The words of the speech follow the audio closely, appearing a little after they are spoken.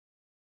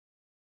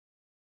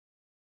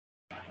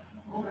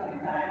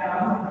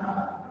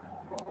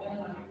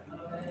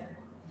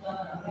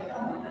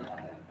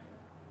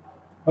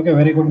Okay,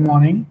 very good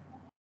morning.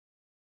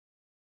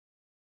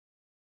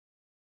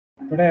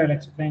 Today I will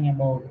explain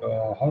about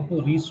how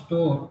to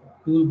restore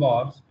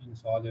toolbars in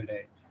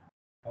SolidEdge.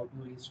 How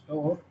to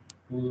restore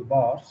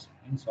toolbars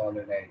in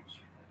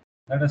SolidEdge.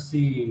 Let us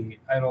see.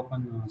 I'll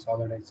open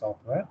SolidEdge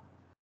software.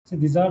 See,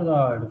 these are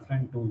the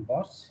different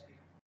toolbars.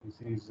 This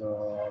is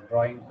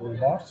drawing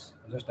toolbars.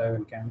 Just I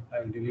will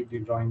delete the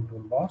drawing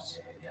toolbars,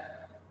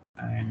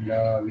 and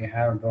we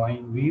have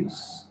drawing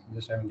views.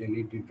 Just I will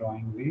delete the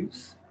drawing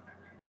views.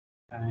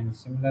 And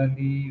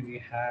similarly, we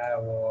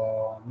have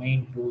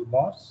main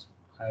toolbars.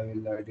 I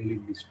will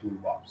delete these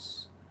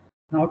toolbars.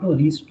 Now to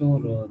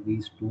restore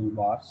these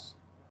toolbars,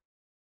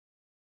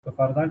 so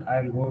for that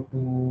I will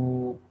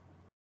go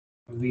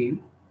to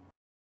view,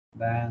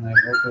 then I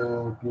go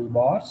to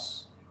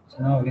toolbars.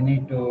 So now we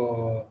need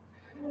to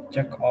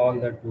check all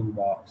the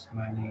toolbars,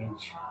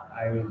 manage.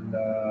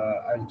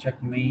 I'll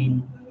check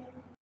main,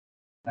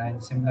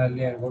 and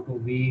similarly I'll go to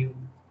view,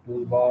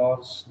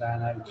 toolbars,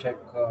 then I'll check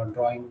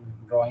drawing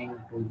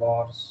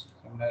toolbars.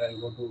 Similarly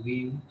I'll go to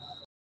view,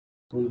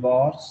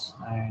 toolbars,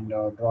 and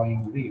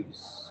drawing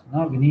views.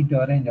 Now we need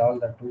to arrange all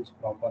the tools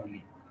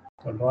properly.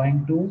 So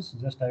drawing tools,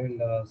 just I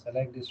will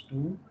select this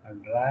tool, I'll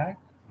drag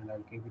and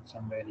I'll keep it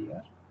somewhere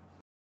here.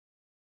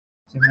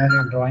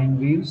 Similarly drawing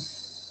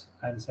views,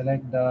 I'll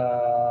select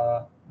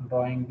the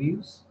drawing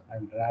views,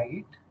 I'll drag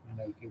it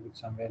and I'll keep it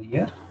somewhere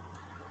here.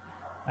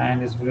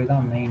 And this will be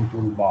the main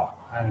toolbar.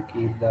 I'll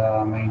keep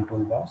the main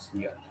toolbars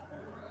here.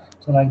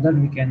 So like that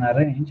we can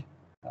arrange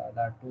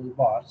the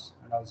toolbars,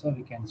 and also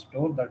we can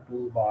store the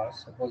toolbars.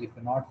 Suppose if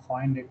you not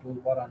find a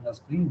toolbar on the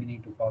screen, we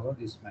need to follow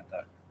this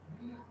method.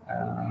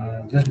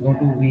 Just go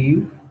to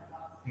view,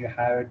 you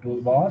have a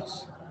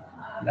toolbars,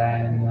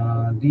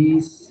 then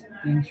these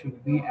things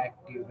should be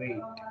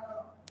activate.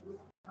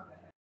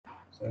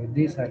 So with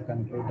this I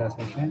conclude the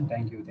session.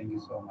 Thank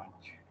you so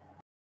much.